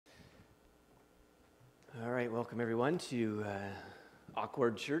All right, welcome everyone to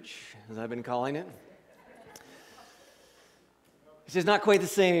Awkward Church, as I've been calling it. It's just not quite the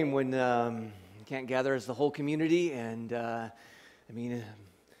same when you can't gather as the whole community, and the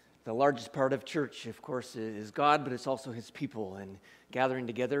largest part of church, of course, is God, but it's also His people and gathering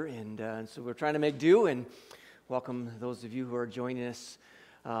together, and so we're trying to make do and welcome those of you who are joining us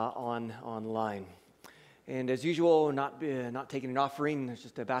online. And as usual, not taking an offering. There's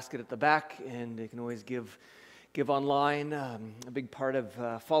just a basket at the back, and you can always give online. A big part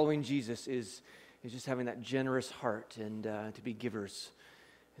of following Jesus is just having that generous heart and to be givers.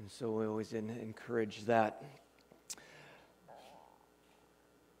 And so we always encourage that.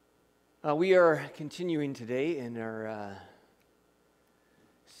 We are continuing today in our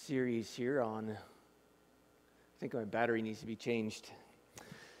series here on, I think my battery needs to be changed.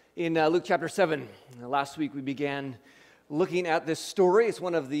 In Luke chapter 7, last week we began looking at this story. It's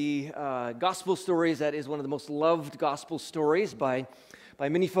one of the gospel stories that is one of the most loved gospel stories by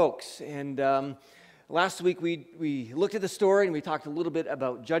many folks. And last week we looked at the story and we talked a little bit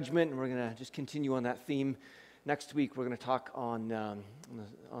about judgment, and we're going to just continue on that theme. Next week we're going to talk on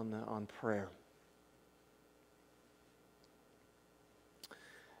prayer.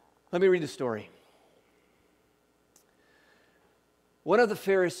 Let me read the story. One of the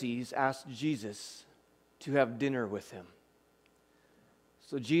Pharisees asked Jesus to have dinner with him.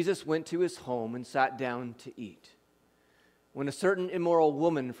 So Jesus went to his home and sat down to eat. When a certain immoral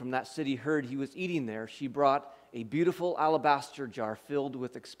woman from that city heard he was eating there, she brought a beautiful alabaster jar filled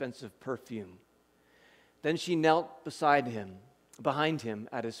with expensive perfume. Then she knelt behind him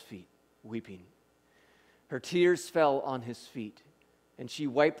at his feet, weeping. Her tears fell on his feet, and she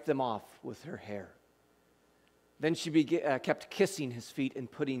wiped them off with her hair. Then she kept kissing his feet and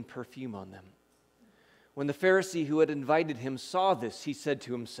putting perfume on them. When the Pharisee who had invited him saw this, he said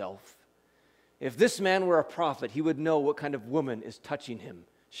to himself, "If this man were a prophet, he would know what kind of woman is touching him.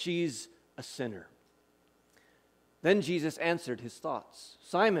 She's a sinner." Then Jesus answered his thoughts.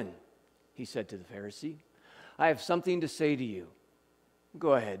 "Simon," he said to the Pharisee, "I have something to say to you."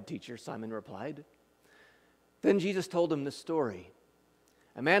 "Go ahead, teacher," Simon replied. Then Jesus told him this story.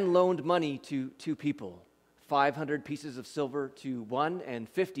 A man loaned money to two people, 500 pieces of silver to one and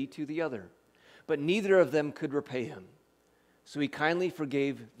 50 to the other. But neither of them could repay him. So he kindly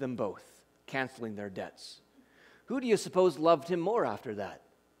forgave them both, canceling their debts. "Who do you suppose loved him more after that?"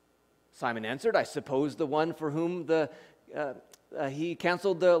 Simon answered, "I suppose the one for whom he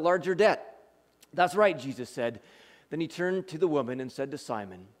canceled the larger debt." "That's right," Jesus said. Then he turned to the woman and said to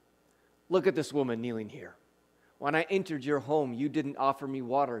Simon, "Look at this woman kneeling here. When I entered your home, you didn't offer me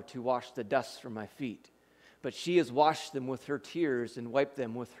water to wash the dust from my feet. But she has washed them with her tears and wiped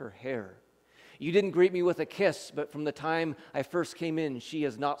them with her hair. You didn't greet me with a kiss, but from the time I first came in, she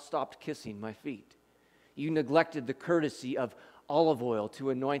has not stopped kissing my feet. You neglected the courtesy of olive oil to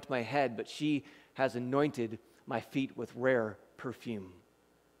anoint my head, but she has anointed my feet with rare perfume.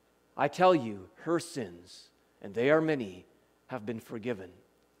 I tell you, her sins, and they are many, have been forgiven.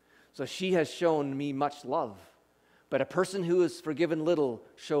 So she has shown me much love. But a person who is forgiven little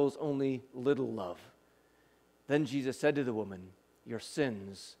shows only little love." Then Jesus said to the woman, "Your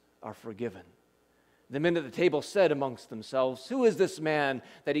sins are forgiven." The men at the table said amongst themselves, "Who is this man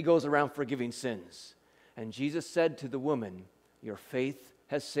that he goes around forgiving sins?" And Jesus said to the woman, "Your faith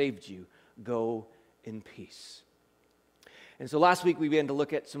has saved you. Go in peace." And so last week we began to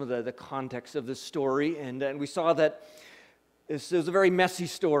look at some of the context of this story, and we saw that this was a very messy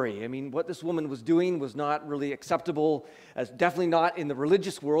story. I mean, what this woman was doing was not really acceptable, as definitely not in the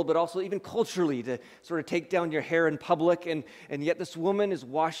religious world, but also even culturally, to sort of take down your hair in public, and yet this woman is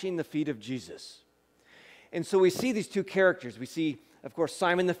washing the feet of Jesus. And so we see these two characters. We see, of course,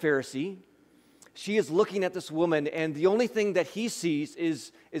 Simon the Pharisee. She is looking at this woman, and the only thing that he sees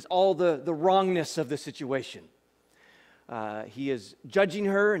is all the wrongness of the situation. He is judging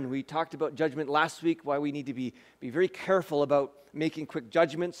her, and we talked about judgment last week, why we need to be very careful about making quick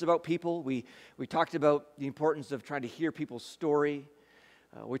judgments about people. We talked about the importance of trying to hear people's story.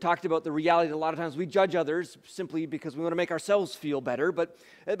 We talked about the reality that a lot of times we judge others simply because we want to make ourselves feel better, but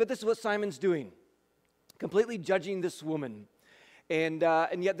this is what Simon's doing, completely judging this woman. And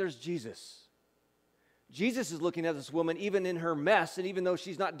yet there's Jesus. Jesus is looking at this woman even in her mess, and even though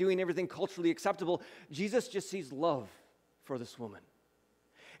she's not doing everything culturally acceptable, Jesus just sees love for this woman.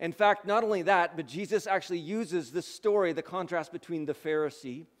 In fact, not only that, but Jesus actually uses this story, the contrast between the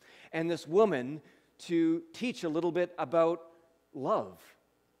Pharisee and this woman, to teach a little bit about love.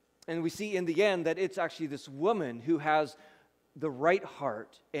 And we see in the end that it's actually this woman who has the right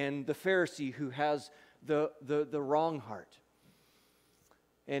heart and the Pharisee who has the wrong heart.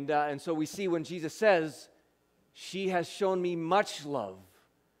 And so we see when Jesus says, She has shown me much love,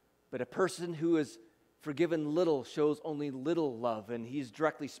 but a person who is forgiven little shows only little love. And he's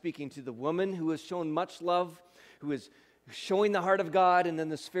directly speaking to the woman who has shown much love, who is showing the heart of God, and then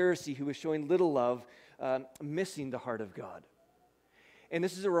this Pharisee who is showing little love, missing the heart of God. And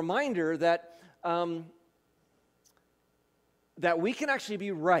this is a reminder that that we can actually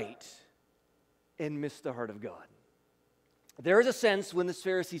be right and miss the heart of God. There is a sense when this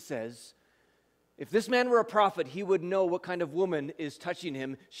Pharisee says, if this man were a prophet, he would know what kind of woman is touching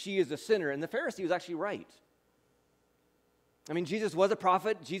him. She is a sinner. And the Pharisee was actually right. I mean, Jesus was a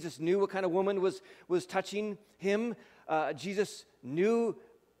prophet. Jesus knew what kind of woman was touching him. Jesus knew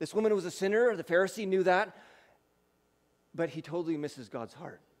this woman was a sinner. The Pharisee knew that. But he totally misses God's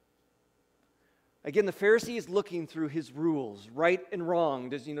heart. Again, the Pharisee is looking through his rules, right and wrong.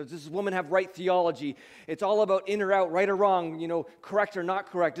 Does this woman have right theology? It's all about in or out, right or wrong, correct or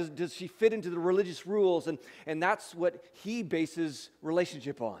not correct. Does she fit into the religious rules? And that's what he bases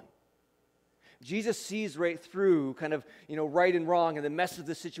relationship on. Jesus sees right through kind of, right and wrong and the mess of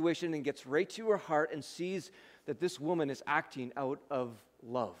the situation and gets right to her heart and sees that this woman is acting out of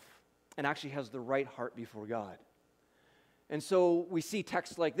love and actually has the right heart before God. And so we see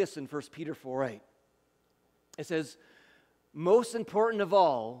texts like this in 1 Peter 4:8. It says, most important of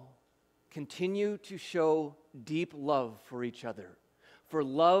all, continue to show deep love for each other, for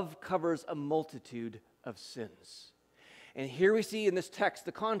love covers a multitude of sins. And here we see in this text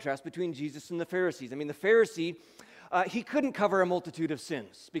the contrast between Jesus and the Pharisees. I mean, the Pharisee, he couldn't cover a multitude of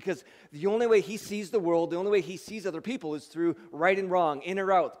sins because the only way he sees the world, the only way he sees other people is through right and wrong, in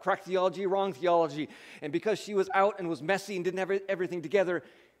or out, correct theology, wrong theology. And because she was out and was messy and didn't have everything together,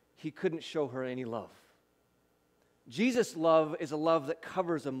 he couldn't show her any love. Jesus' love is a love that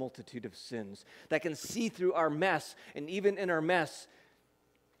covers a multitude of sins, that can see through our mess, and even in our mess,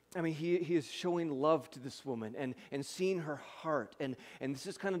 he is showing love to this woman and seeing her heart, and this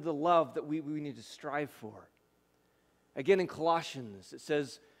is kind of the love that we need to strive for. Again, in Colossians, it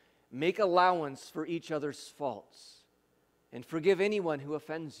says, make allowance for each other's faults, and forgive anyone who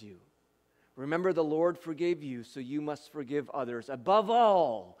offends you. Remember, the Lord forgave you, so you must forgive others. Above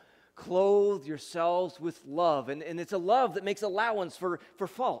all, clothe yourselves with love. And it's a love that makes allowance for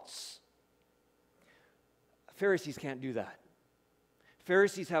faults. Pharisees can't do that.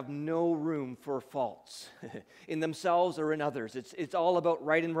 Pharisees have no room for faults in themselves or in others. It's all about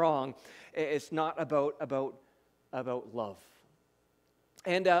right and wrong. It's not about love.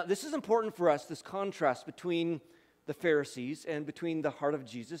 And this is important for us, this contrast between the Pharisees and between the heart of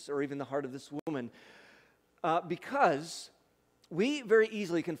Jesus or even the heart of this woman, because we very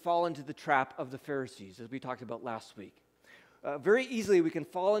easily can fall into the trap of the Pharisees, as we talked about last week. Very easily we can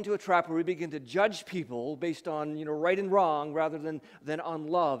fall into a trap where we begin to judge people based on right and wrong rather than on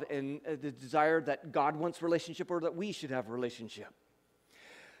love and the desire that God wants relationship or that we should have a relationship.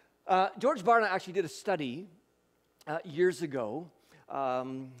 George Barna actually did a study years ago.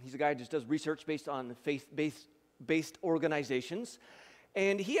 He's a guy who just does research based on faith-based organizations,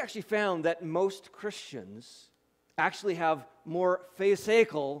 and he actually found that most Christians actually have more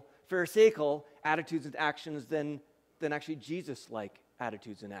pharisaical attitudes and actions than actually Jesus-like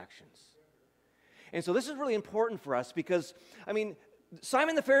attitudes and actions. And so this is really important for us because,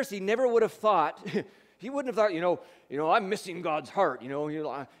 Simon the Pharisee never would have thought, he wouldn't have thought, I'm missing God's heart, I'm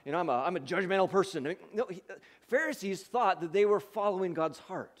a judgmental person. No, Pharisees thought that they were following God's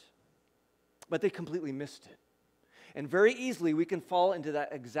heart, but they completely missed it. And very easily we can fall into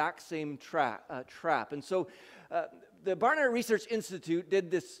that exact same trap. And so the Barna Research Institute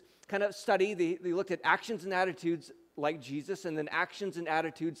did this kind of study. They looked at actions and attitudes like Jesus and then actions and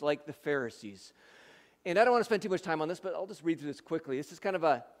attitudes like the Pharisees. And I don't want to spend too much time on this, but I'll just read through this quickly. This is kind of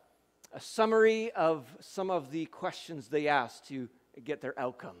a summary of some of the questions they asked to get their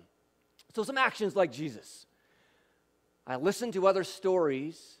outcome. So some actions like Jesus. I listen to other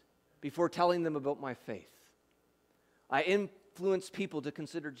stories before telling them about my faith. I influence people to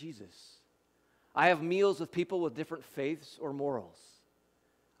consider Jesus. I have meals with people with different faiths or morals.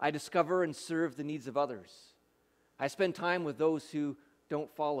 I discover and serve the needs of others. I spend time with those who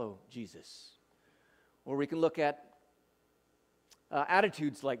don't follow Jesus. Or we can look at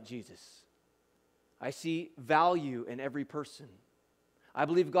attitudes like Jesus. I see value in every person. I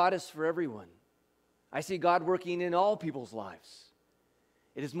believe God is for everyone. I see God working in all people's lives.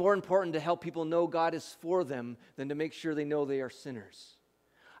 It is more important to help people know God is for them than to make sure they know they are sinners.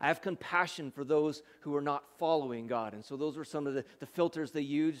 I have compassion for those who are not following God. And so those were some of the filters they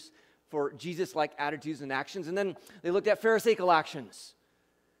used for Jesus-like attitudes and actions. And then they looked at Pharisaical actions.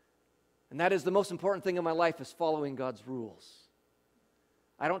 And that is the most important thing in my life is following God's rules.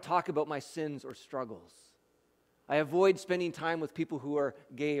 I don't talk about my sins or struggles. I avoid spending time with people who are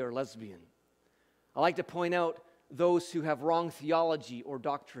gay or lesbian. I like to point out those who have wrong theology or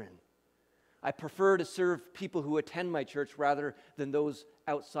doctrine. I prefer to serve people who attend my church rather than those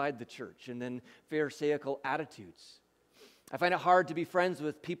outside the church. And then Pharisaical attitudes. I find it hard to be friends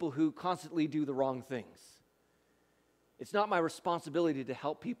with people who constantly do the wrong things. It's not my responsibility to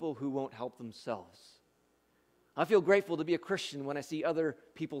help people who won't help themselves. I feel grateful to be a Christian when I see other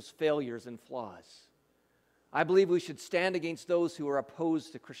people's failures and flaws. I believe we should stand against those who are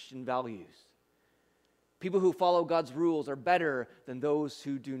opposed to Christian values. People who follow God's rules are better than those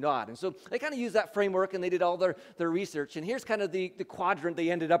who do not. And so they kind of used that framework and they did all their research. And here's kind of the quadrant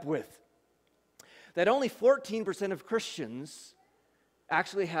they ended up with. That only 14% of Christians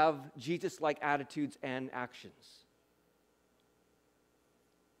actually have Jesus-like attitudes and actions.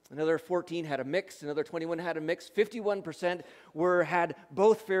 Another 14 had a mix. Another 21 had a mix. 51% had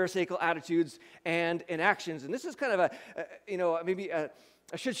both Pharisaical attitudes and actions. And this is kind of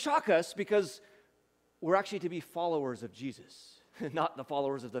should shock us because we're actually to be followers of Jesus, not the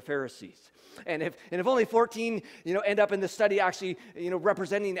followers of the Pharisees. And if only 14 end up in the study actually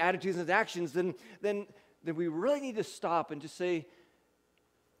representing attitudes and actions, then we really need to stop and just say,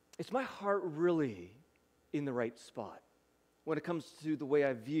 is my heart really in the right spot when it comes to the way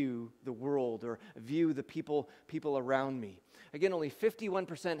I view the world or view the people around me? Again, only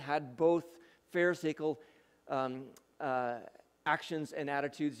 51% had both Pharisaical actions and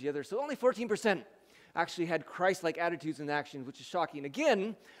attitudes. The other, so only 14% actually had Christ-like attitudes and actions, which is shocking.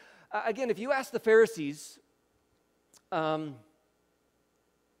 Again, if you ask the Pharisees,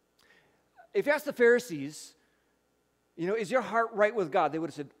 is your heart right with God? They would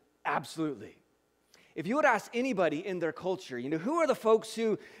have said, absolutely. If you would ask anybody in their culture, who are the folks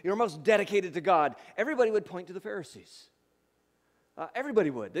who are most dedicated to God? Everybody would point to the Pharisees.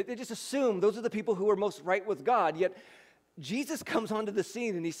 Everybody would. They just assume those are the people who are most right with God. Yet Jesus comes onto the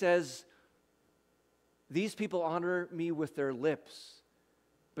scene and he says, these people honor me with their lips,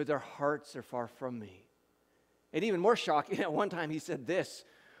 but their hearts are far from me. And even more shocking, at one time he said this,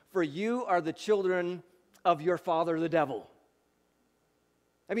 for you are the children of your father, the devil.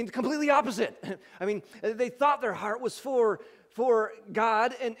 I mean, completely opposite. I mean, they thought their heart was for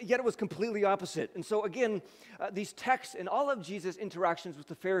God, and yet it was completely opposite. And so again, these texts and all of Jesus' interactions with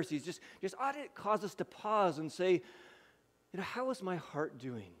the Pharisees just ought to cause us to pause and say, how is my heart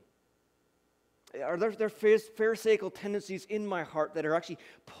doing? Are there Pharisaical tendencies in my heart that are actually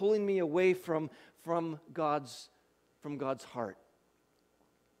pulling me away from God's heart?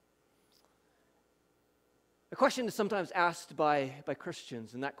 A question is sometimes asked by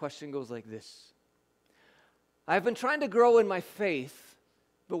Christians, and that question goes like this. I've been trying to grow in my faith,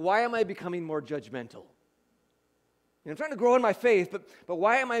 but why am I becoming more judgmental? I'm trying to grow in my faith, but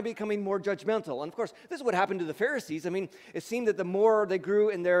why am I becoming more judgmental? And of course, this is what happened to the Pharisees. I mean, it seemed that the more they grew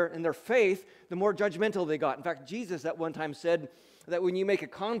in their faith, the more judgmental they got. In fact, Jesus at one time said that when you make a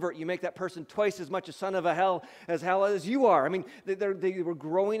convert, you make that person twice as much a son of hell as you are. I mean, they were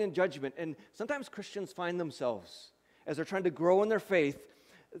growing in judgment. And sometimes Christians find themselves, as they're trying to grow in their faith,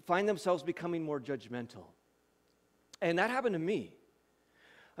 find themselves becoming more judgmental. And that happened to me.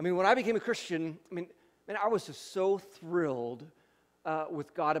 I mean, when I became a Christian, I was just so thrilled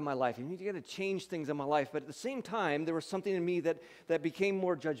with God in my life. And you got to change things in my life. But at the same time, there was something in me that became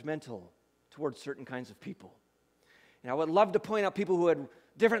more judgmental towards certain kinds of people. And I would love to point out people who had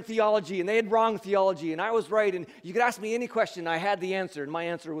different theology, and they had wrong theology, and I was right. And you could ask me any question, I had the answer, and my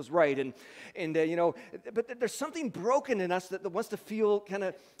answer was right. But there's something broken in us that wants to feel kind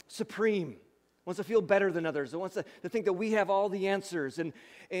of supreme, wants to feel better than others, that wants to think that we have all the answers. And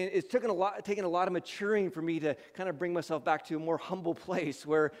it's taken a lot of maturing for me to kind of bring myself back to a more humble place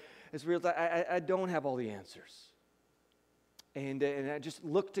where it's real that I don't have all the answers. And I just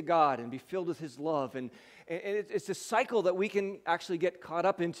look to God and be filled with His love. And it's a cycle that we can actually get caught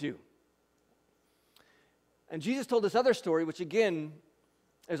up into. And Jesus told this other story, which again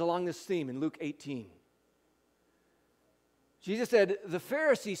is along this theme in Luke 18. Jesus said, the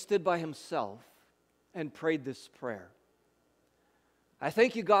Pharisee stood by himself and prayed this prayer. I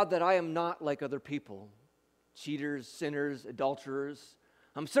thank you, God, that I am not like other people, cheaters, sinners, adulterers.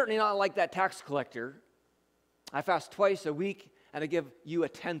 I'm certainly not like that tax collector. I fast twice a week, and I give you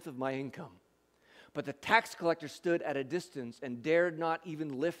 1/10 of my income. But the tax collector stood at a distance and dared not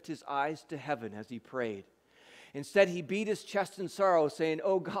even lift his eyes to heaven as he prayed. Instead, he beat his chest in sorrow, saying,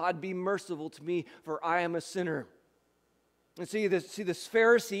 "Oh God, be merciful to me, for I am a sinner." And see this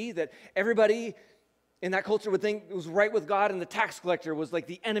Pharisee that everybody in that culture would think was right with God, and the tax collector was like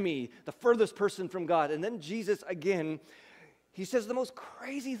the enemy, the furthest person from God. And then Jesus, again, he says the most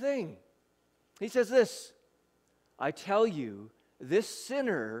crazy thing. He says this, I tell you, this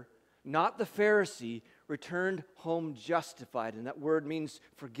sinner, not the Pharisee, returned home justified. And that word means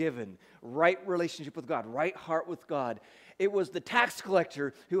forgiven, right relationship with God, right heart with God. It was the tax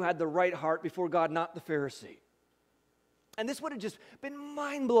collector who had the right heart before God, not the Pharisee. And this would have just been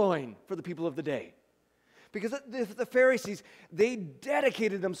mind-blowing for the people of the day. Because the Pharisees, they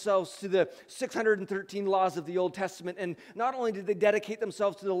dedicated themselves to the 613 laws of the Old Testament. And not only did they dedicate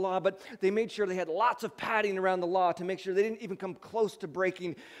themselves to the law, but they made sure they had lots of padding around the law to make sure they didn't even come close to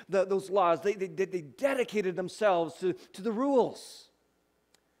breaking those laws. They dedicated themselves to the rules,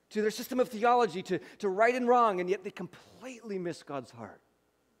 to their system of theology, to right and wrong, and yet they completely missed God's heart.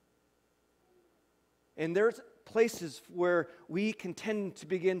 And there's places where we can tend to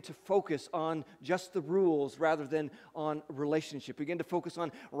begin to focus on just the rules rather than on relationship. We begin to focus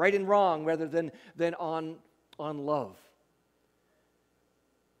on right and wrong rather than on love.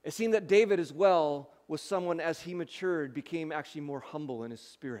 It seemed that David as well was someone, as he matured, became actually more humble in his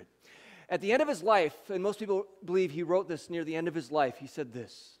spirit. At the end of his life, and most people believe he wrote this near the end of his life, he said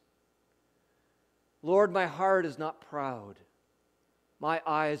this: "Lord, my heart is not proud. My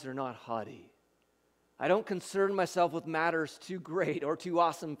eyes are not haughty. I don't concern myself with matters too great or too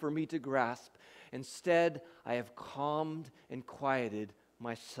awesome for me to grasp. Instead, I have calmed and quieted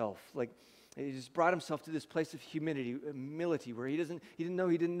myself." Like, he just brought himself to this place of humility, where he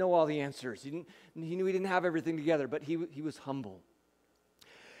didn't know all the answers. He knew he didn't have everything together, but he was humble.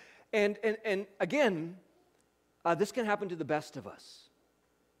 And again, this can happen to the best of us.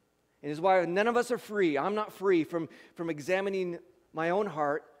 And this is why none of us are free. I'm not free from examining my own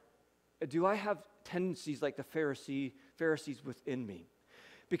heart. Do I have tendencies like the Pharisees within me?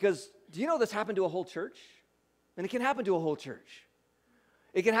 Because do you know this happened to a whole church? And it can happen to a whole church.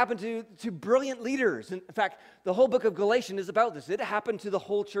 It can happen to brilliant leaders. In fact, the whole book of Galatians is about this. It happened to the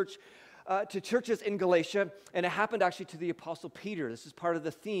whole church, to churches in Galatia, and it happened actually to the Apostle Peter. This is part of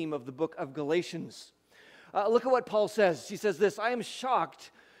the theme of the book of Galatians. Look at what Paul says. He says this: "I am shocked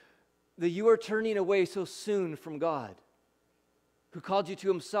that you are turning away so soon from God, who called you to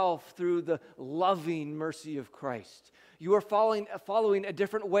himself through the loving mercy of Christ. You are following a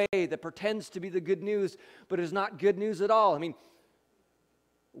different way that pretends to be the good news, but is not good news at all." I mean,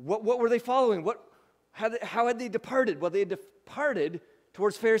 what were they following? How had they departed? Well, they had departed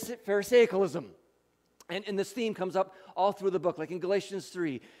towards Pharisaicalism. And this theme comes up all through the book. Like in Galatians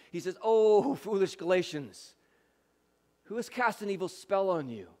 3, he says, "Oh, foolish Galatians, who has cast an evil spell on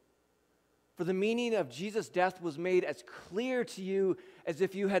you? For the meaning of Jesus' death was made as clear to you as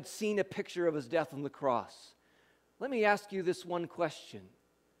if you had seen a picture of his death on the cross." Let me ask you this one question.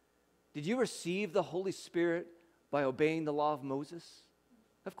 Did you receive the Holy Spirit by obeying the law of Moses?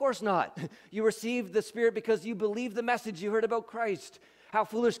 Of course not. You received the Spirit because you believed the message you heard about Christ. How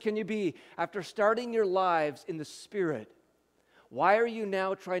foolish can you be after starting your lives in the Spirit? Why are you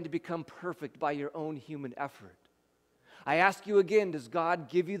now trying to become perfect by your own human effort? I ask you again, does God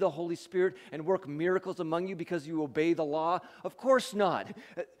give you the Holy Spirit and work miracles among you because you obey the law? Of course not.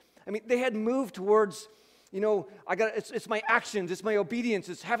 I mean, they had moved towards, it's my actions, it's my obedience,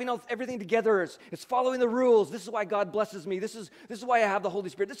 it's having everything together, it's following the rules. This is why God blesses me. This is why I have the Holy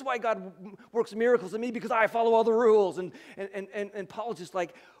Spirit. This is why God works miracles in me, because I follow all the rules. And Paul's just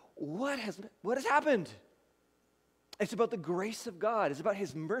like, what has happened? It's about the grace of God. It's about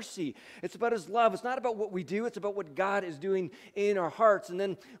his mercy. It's about his love. It's not about what we do. It's about what God is doing in our hearts. And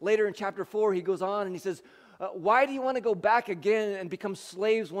then later in chapter 4, he goes on and he says, why do you want to go back again and become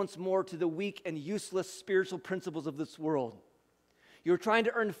slaves once more to the weak and useless spiritual principles of this world? You're trying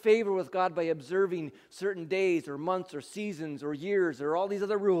to earn favor with God by observing certain days or months or seasons or years or all these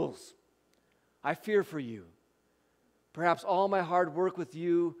other rules. I fear for you. Perhaps all my hard work with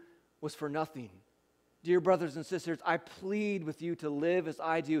you was for nothing. Dear brothers and sisters, I plead with you to live as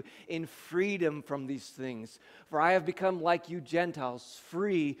I do in freedom from these things. For I have become like you Gentiles,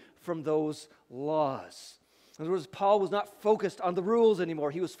 free from those laws. In other words, Paul was not focused on the rules anymore.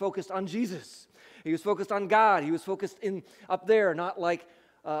 He was focused on Jesus. He was focused on God. He was focused up there, not like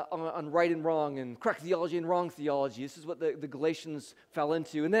on right and wrong and correct theology and wrong theology. This is what the Galatians fell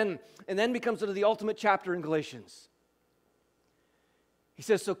into. And then becomes sort of the ultimate chapter in Galatians. He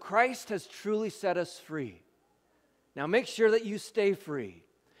says, so Christ has truly set us free. Now make sure that you stay free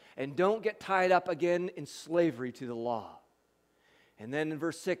and don't get tied up again in slavery to the law. And then in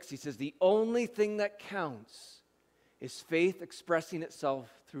verse 6, he says, the only thing that counts is faith expressing itself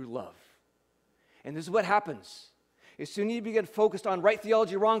through love. And this is what happens. As soon as you begin focused on right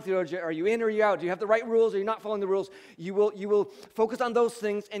theology, wrong theology, are you in or are you out? Do you have the right rules or are you not following the rules? You will focus on those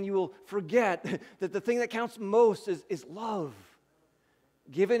things and you will forget that the thing that counts most is love.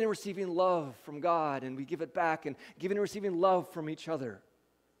 giving and receiving love from God, and we give it back, and giving and receiving love from each other.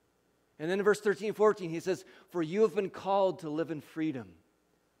 And then in verse 13 and 14, he says, "For you have been called to live in freedom,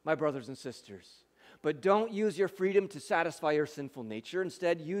 my brothers and sisters. But don't use your freedom to satisfy your sinful nature.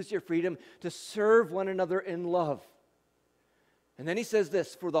 Instead, use your freedom to serve one another in love." And then he says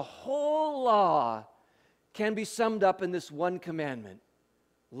this, "For the whole law can be summed up in this one commandment: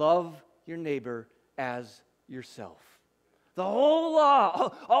 love your neighbor as yourself." The whole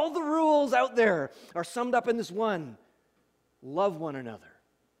law, all the rules out there are summed up in this one: love one another.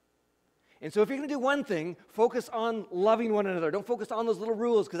 And so if you're going to do one thing, focus on loving one another. Don't focus on those little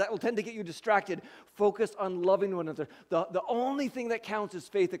rules, because that will tend to get you distracted. Focus on loving one another. The only thing that counts is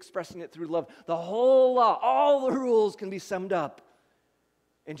faith, expressing it through love. The whole law, all the rules can be summed up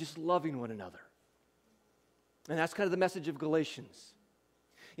in just loving one another. And that's kind of the message of Galatians.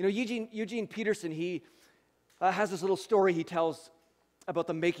 You know, Eugene Peterson, he has this little story he tells about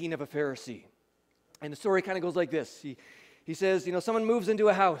the making of a Pharisee. And the story kind of goes like this. He says, you know, someone moves into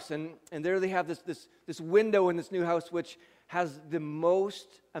a house, and there they have this window in this new house which has the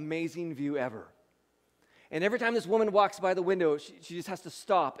most amazing view ever. And every time this woman walks by the window, she just has to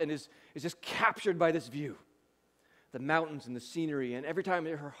stop and is just captured by this view. The mountains and the scenery, and every time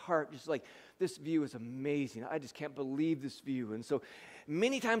her heart just like, this view is amazing. I just can't believe this view. And so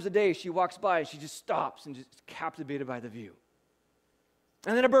many times a day she walks by and she just stops and just is captivated by the view.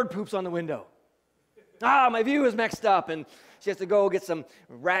 And then a bird poops on the window. My view is messed up, and she has to go get some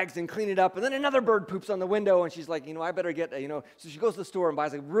rags and clean it up. And then another bird poops on the window, and she's like, you know, I better get, So she goes to the store and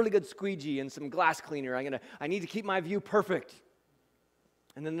buys a really good squeegee and some glass cleaner. I need to keep my view perfect.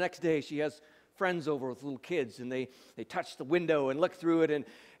 And then the next day she has friends over with little kids, and they touch the window and look through it, and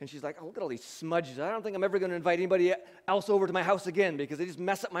she's like, oh, look at all these smudges. I don't think I'm ever going to invite anybody else over to my house again because they just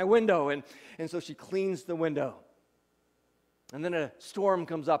mess up my window. And so she cleans the window. And then a storm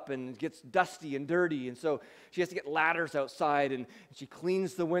comes up and it gets dusty and dirty, and so she has to get ladders outside, and she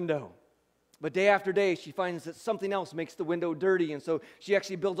cleans the window. But day after day, she finds that something else makes the window dirty, and so she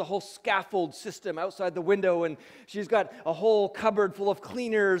actually builds a whole scaffold system outside the window, and she's got a whole cupboard full of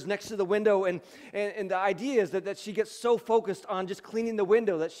cleaners next to the window, and the idea is that she gets so focused on just cleaning the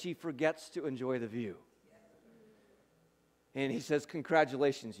window that she forgets to enjoy the view. And he says,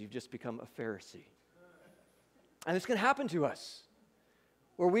 congratulations, you've just become a Pharisee. And this can happen to us,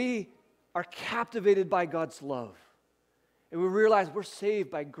 where we are captivated by God's love. And we realize we're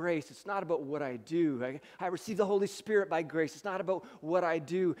saved by grace. It's not about what I do. I receive the Holy Spirit by grace. It's not about what I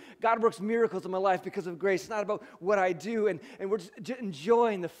do. God works miracles in my life because of grace. It's not about what I do. And we're just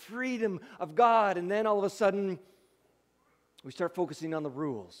enjoying the freedom of God. And then all of a sudden, we start focusing on the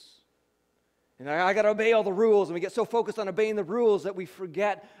rules. And I got to obey all the rules. And we get so focused on obeying the rules that we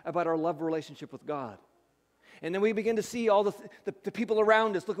forget about our love relationship with God. And then we begin to see all the people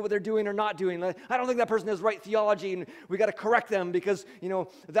around us, look at what they're doing or not doing. I don't think that person has right theology, and we got to correct them because,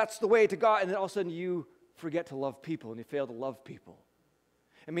 that's the way to God. And then all of a sudden you forget to love people, and you fail to love people.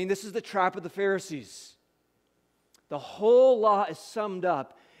 I mean, this is the trap of the Pharisees. The whole law is summed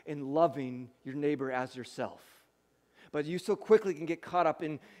up in loving your neighbor as yourself. But you so quickly can get caught up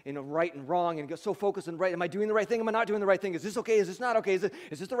in a right and wrong and get so focused on right. Am I doing the right thing? Am I not doing the right thing? Is this okay? Is this not okay? Is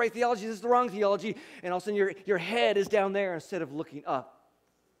this the right theology? Is this the wrong theology? And all of a sudden your head is down there instead of looking up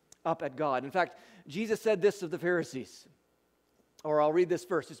at God. In fact, Jesus said this of the Pharisees. Or I'll read this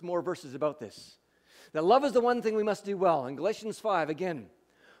verse. There's more verses about this. That love is the one thing we must do well. In Galatians 5, again,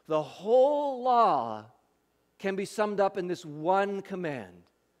 the whole law can be summed up in this one command.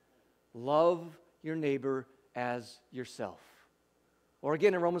 Love your neighbor as yourself. Or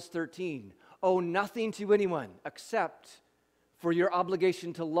again in Romans 13, owe nothing to anyone except for your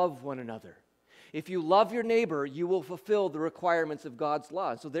obligation to love one another. If you love your neighbor, you will fulfill the requirements of God's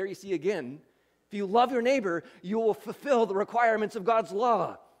law. So there you see again, if you love your neighbor, you will fulfill the requirements of God's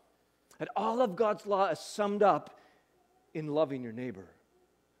law. And all of God's law is summed up in loving your neighbor.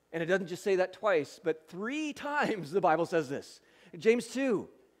 And it doesn't just say that twice, but 3 times the Bible says this. In James 2,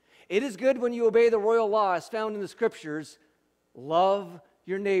 it is good when you obey the royal law as found in the Scriptures. Love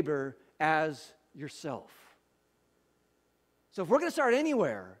your neighbor as yourself. So if we're going to start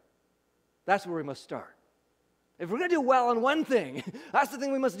anywhere, that's where we must start. If we're going to do well on one thing, that's the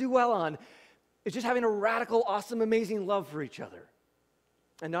thing we must do well on, is just having a radical, awesome, amazing love for each other.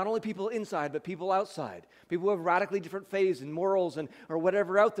 And not only people inside, but people outside. People who have radically different faiths and morals or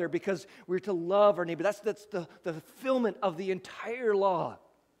whatever out there, because we're to love our neighbor. That's the fulfillment of the entire law.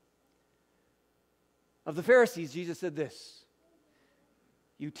 Of the Pharisees, Jesus said this,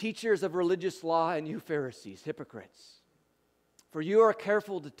 you teachers of religious law and you Pharisees, hypocrites, for you are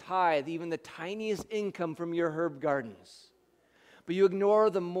careful to tithe even the tiniest income from your herb gardens, but you ignore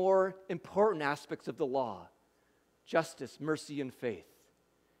the more important aspects of the law: justice, mercy, and faith.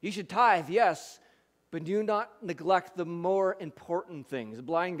 You should tithe, yes, but do not neglect the more important things.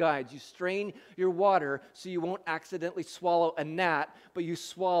 Blind guides, you strain your water so you won't accidentally swallow a gnat, but you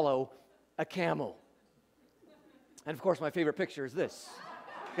swallow a camel. And of course, my favorite picture is this.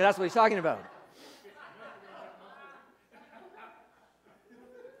 Okay, that's what he's talking about.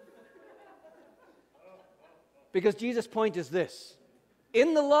 Because Jesus' point is this: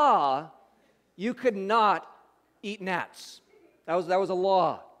 in the law, you could not eat gnats. That was a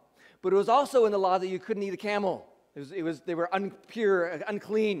law. But it was also in the law that you couldn't eat a camel. They were impure,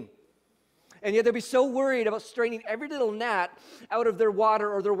 unclean. And yet they'd be so worried about straining every little gnat out of their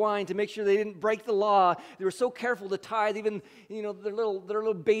water or their wine to make sure they didn't break the law. They were so careful to tithe even, their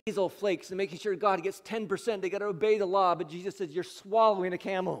little basil flakes and making sure God gets 10%. They got to obey the law. But Jesus says, you're swallowing a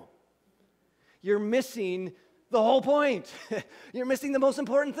camel. You're missing the whole point. You're missing the most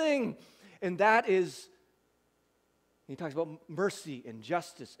important thing. And that is, he talks about mercy and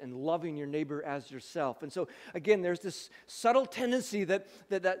justice and loving your neighbor as yourself. And so, again, there's this subtle tendency that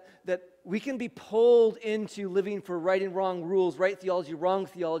we can be pulled into living for right and wrong rules, right theology, wrong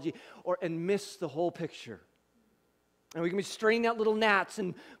theology, and miss the whole picture. And we can be straining out little gnats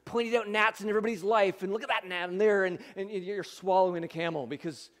and pointing out gnats in everybody's life, and look at that gnat in there, and you're swallowing a camel,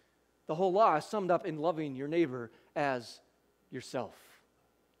 because the whole law is summed up in loving your neighbor as yourself.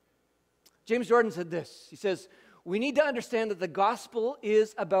 James Jordan said this. He says, we need to understand that the gospel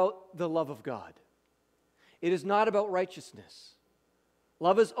is about the love of God. It is not about righteousness.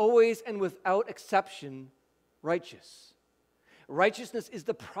 Love is always and without exception righteous. Righteousness is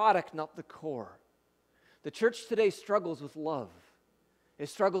the product, not the core. The church today struggles with love. It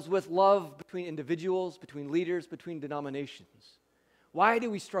struggles with love between individuals, between leaders, between denominations. Why do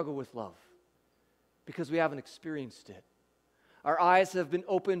we struggle with love? Because we haven't experienced it. Our eyes have been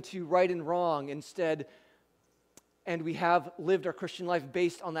opened to right and wrong instead, and we have lived our Christian life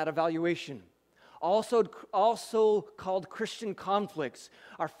based on that evaluation. Also called Christian conflicts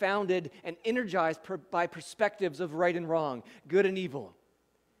are founded and energized by perspectives of right and wrong, good and evil.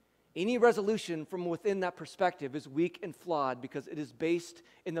 Any resolution from within that perspective is weak and flawed because it is based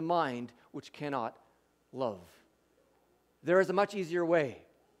in the mind which cannot love. There is a much easier way.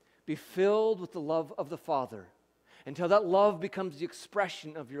 Be filled with the love of the Father until that love becomes the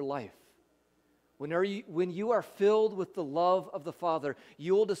expression of your life. When you are filled with the love of the Father,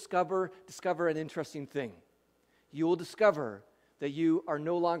 you will discover an interesting thing. You will discover that you are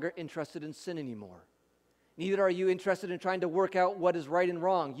no longer interested in sin anymore. Neither are you interested in trying to work out what is right and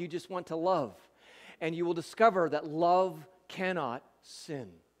wrong. You just want to love. And you will discover that love cannot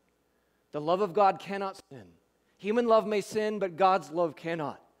sin. The love of God cannot sin. Human love may sin, but God's love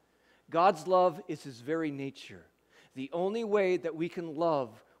cannot. God's love is His very nature. The only way that we can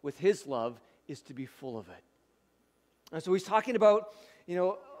love with His love is to be full of it. And so he's talking about,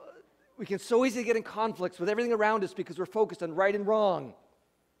 we can so easily get in conflicts with everything around us because we're focused on right and wrong.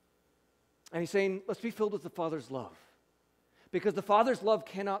 And he's saying, let's be filled with the Father's love. Because the Father's love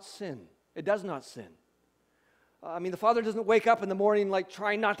cannot sin. It does not sin. The Father doesn't wake up in the morning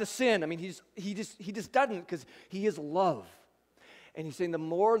trying not to sin. He just doesn't, because He is love. And he's saying the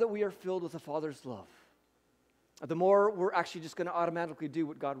more that we are filled with the Father's love, the more we're actually just going to automatically do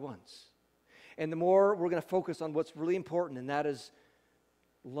what God wants. And the more we're going to focus on what's really important, and that is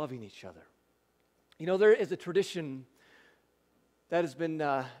loving each other. There is a tradition that has been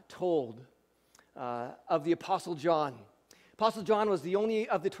told of the Apostle John. Apostle John was the only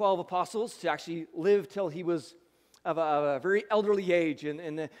of the 12 apostles to actually live till he was of a very elderly age.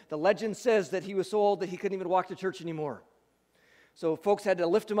 And the legend says that he was so old that he couldn't even walk to church anymore. So folks had to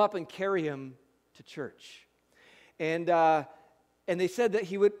lift him up and carry him to church. And they said that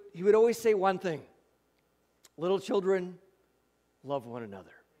he would always say one thing: little children, love one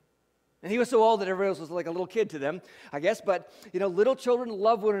another. And he was so old that everybody else was like a little kid to them, I guess. But, little children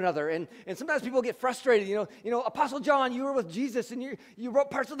love one another. And sometimes people get frustrated. Apostle John, you were with Jesus and you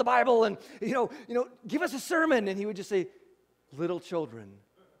wrote parts of the Bible and, give us a sermon. And he would just say, little children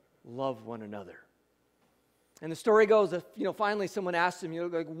love one another. And the story goes that, finally someone asked him,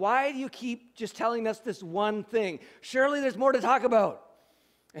 why do you keep just telling us this one thing? Surely there's more to talk about.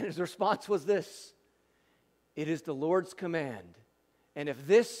 And his response was this: it is the Lord's command. And if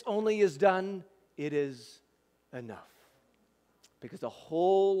this only is done, it is enough. Because the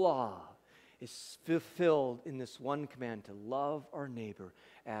whole law is fulfilled in this one command: to love our neighbor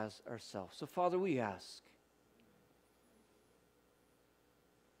as ourselves. So, Father, we ask,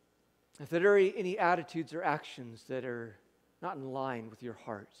 if there are any attitudes or actions that are not in line with your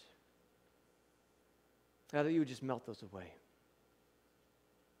heart, now that you would just melt those away.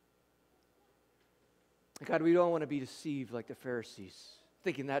 God, we don't want to be deceived like the Pharisees,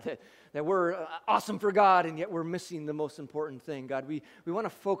 thinking that we're awesome for God, and yet we're missing the most important thing. God, we want to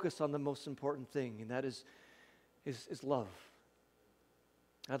focus on the most important thing, and that is love.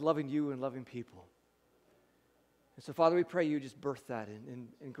 God, loving you and loving people. And so, Father, we pray you just birth that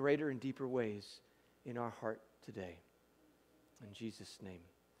in greater and deeper ways in our heart today. In Jesus' name,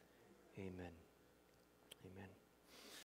 amen. Amen.